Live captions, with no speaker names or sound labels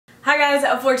Hi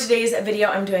guys, for today's video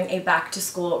I'm doing a back to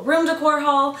school room decor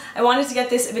haul. I wanted to get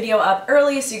this video up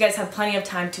early so you guys have plenty of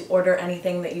time to order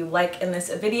anything that you like in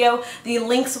this video. The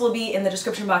links will be in the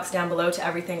description box down below to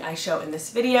everything I show in this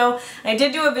video. And I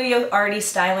did do a video already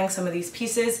styling some of these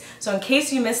pieces, so in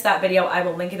case you missed that video I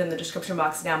will link it in the description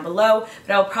box down below,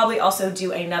 but I will probably also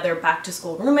do another back to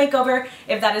school room makeover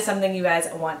if that is something you guys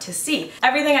want to see.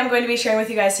 Everything I'm going to be sharing with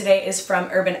you guys today is from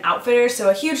Urban Outfitters, so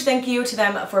a huge thank you to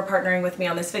them for partnering with me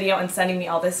on this video and sending me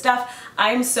all this stuff.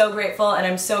 I'm so grateful and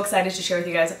I'm so excited to share with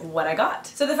you guys what I got.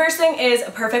 So the first thing is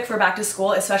perfect for back to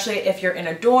school, especially if you're in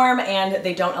a dorm and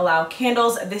they don't allow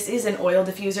candles. This is an oil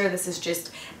diffuser. This is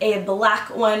just a black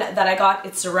one that I got.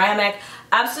 It's ceramic.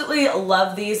 Absolutely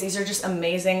love these. These are just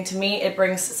amazing to me. It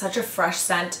brings such a fresh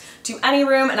scent to any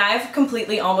room, and I've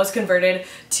completely almost converted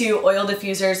to oil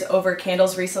diffusers over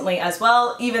candles recently as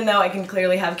well, even though I can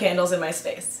clearly have candles in my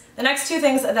space. The next two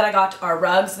things that I got are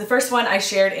rugs. The first one I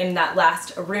shared in that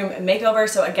last room makeover,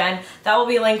 so again, that will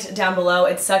be linked down below.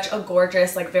 It's such a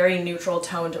gorgeous, like very neutral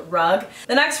toned rug.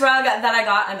 The next rug that I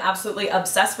got I'm absolutely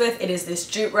obsessed with. It is this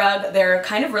jute rug. They're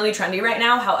kind of really trendy right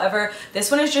now. However,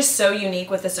 this one is just so unique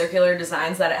with the circular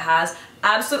designs that it has.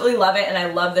 Absolutely love it, and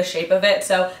I love the shape of it,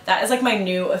 so that is like my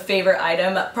new favorite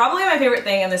item, probably my favorite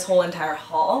thing in this whole entire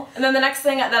haul. And then the next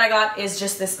thing that I got is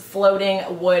just this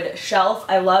floating wood shelf.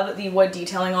 I love the wood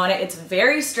detailing on it. It's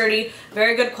very sturdy,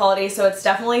 very good quality, so it's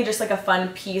definitely just like a fun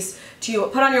piece to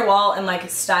put on your wall and like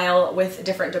style with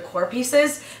different decor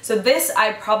pieces. So this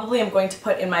I probably am going to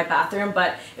put in my bathroom,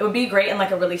 but it would be great in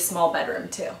like a really small bedroom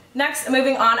too. Next,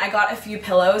 moving on, I got a few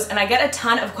pillows, and I get a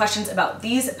ton of questions about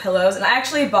these pillows, and I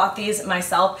actually bought these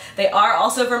myself. They are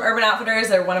also from Urban Outfitters.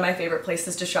 They're one of my favorite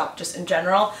places to shop just in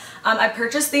general. I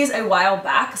purchased these a while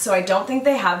back, so I don't think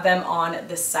they have them on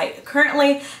this site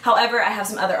currently. However, I have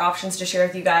some other options to share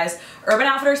with you guys. Urban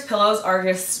Outfitters pillows are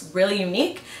just really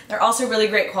unique. They're also really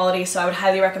great quality, so I would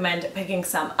highly recommend picking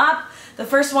some up. The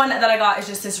first one that I got is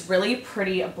just this really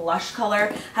pretty blush color.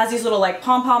 It has these little like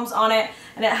pom-poms on it,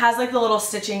 and it has like the little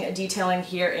stitching detailing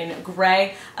here in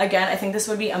gray. Again, I think this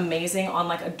would be amazing on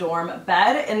like a dorm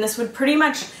bed, and this would pretty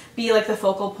much be like the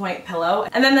focal point pillow.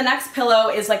 And then the next pillow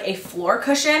is like a floor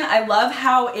cushion. I love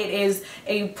how it is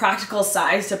a practical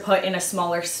size to put in a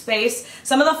smaller space.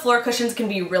 Some of the floor cushions can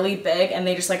be really big and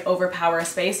they just like overpower a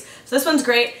space. So this one's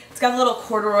great. It's got a little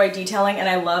corduroy detailing, and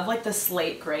I love like the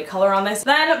slate gray color on this.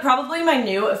 Then probably my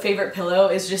new favorite pillow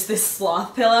is just this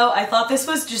sloth pillow. I thought this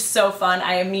was just so fun.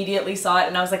 I immediately saw it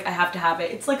and I was like, I have to have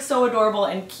it. It's like so adorable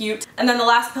and cute. And then the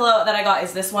last pillow that I got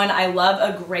is this one. I love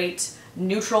a great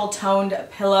neutral toned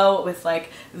pillow with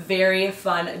like very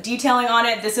fun detailing on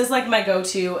it. This is like my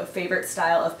go-to favorite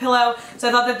style of pillow, so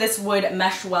I thought that this would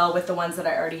mesh well with the ones that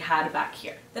I already had back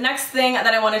here. The next thing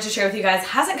that I wanted to share with you guys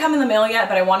hasn't come in the mail yet,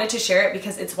 but I wanted to share it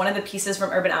because it's one of the pieces from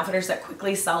Urban Outfitters that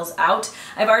quickly sells out.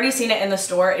 I've already seen it in the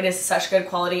store. It is such good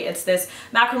quality. It's this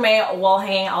macrame wall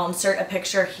hanging. I'll insert a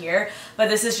picture here, but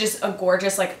this is just a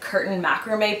gorgeous like curtain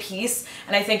macrame piece,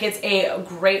 and I think it's a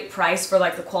great price for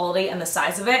like the quality and the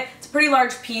size of it. It's a pretty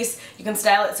large piece. You can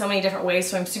style it so many different ways,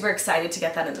 so I'm super excited to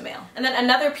get that in the mail. And then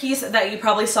another piece that you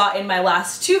probably saw in my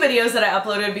last two videos that I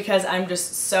uploaded because I'm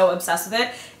just so obsessed with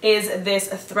it is this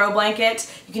throw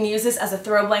blanket. You can use this as a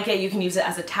throw blanket. You can use it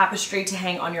as a tapestry to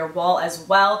hang on your wall as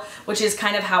well, which is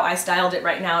kind of how I styled it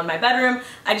right now in my bedroom.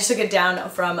 I just took it down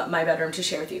from my bedroom to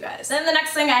share with you guys. Then the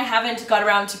next thing I haven't got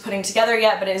around to putting together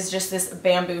yet, but it is just this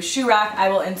bamboo shoe rack. I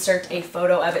will insert a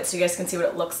photo of it so you guys can see what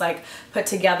it looks like put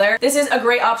together. This is a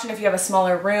great option if you have a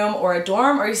smaller room or a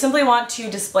dorm, or you simply want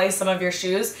to display some of your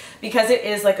shoes because it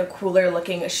is like a cooler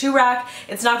looking shoe rack.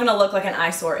 It's not gonna look like an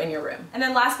eyesore in your room. And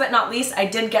then last but not least, I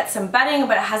did get some bedding,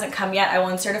 but it hasn't come yet. I will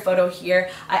insert a photo here.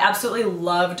 I absolutely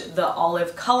loved the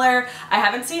olive color. I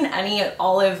haven't seen any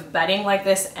olive bedding like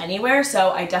this anywhere,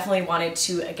 so I definitely wanted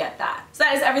to get that. So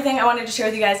that is everything I wanted to share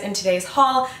with you guys in today's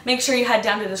haul. Make sure you head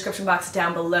down to the description box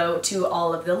down below to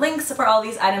all of the links for all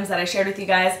these items that I shared with you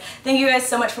guys. Thank you guys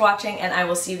so much for watching, and I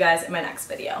will see you guys in my next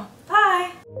video. Bye!